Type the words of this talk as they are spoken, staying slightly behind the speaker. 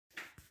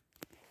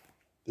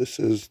This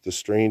is the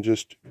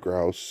strangest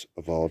grouse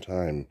of all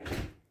time.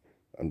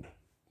 I'm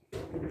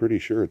pretty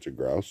sure it's a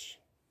grouse,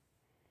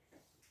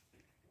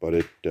 but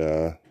it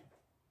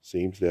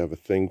seems to have a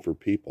thing for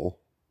people.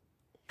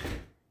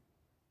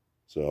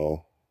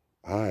 So,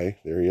 hi,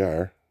 there you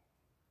are.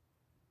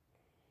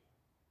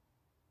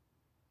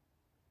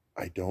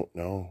 I don't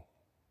know.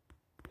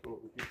 So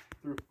if you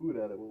threw food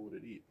at it, what would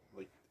it eat?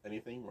 Like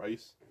anything?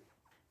 Rice?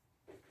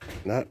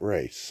 Not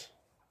rice.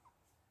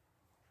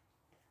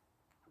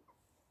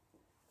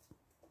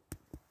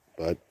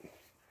 But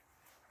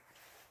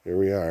here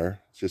we are.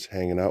 It's just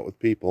hanging out with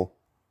people.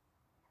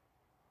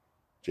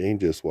 Jane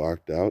just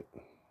walked out.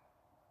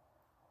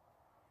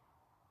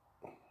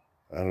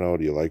 I don't know,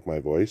 do you like my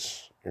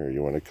voice? Or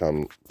you want to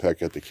come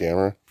peck at the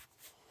camera?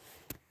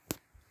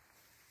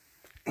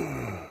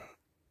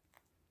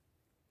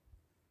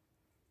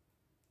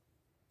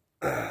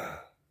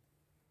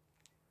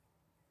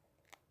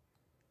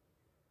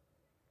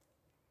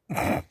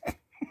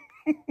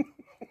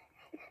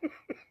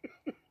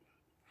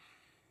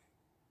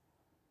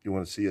 You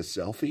want to see a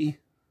selfie?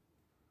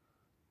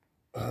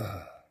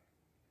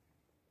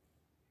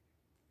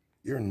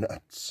 You're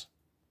nuts.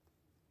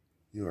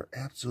 You are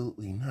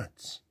absolutely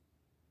nuts.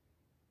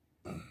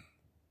 Alright,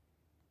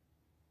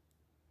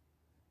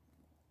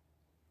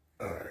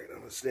 I'm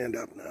going to stand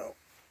up now.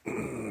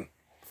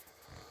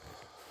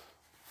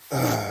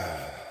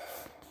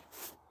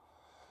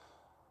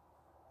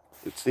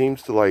 It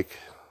seems to like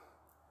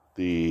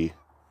the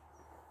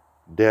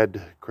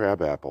dead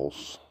crab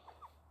apples.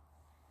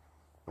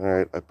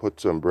 Alright, I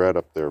put some bread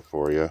up there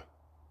for you.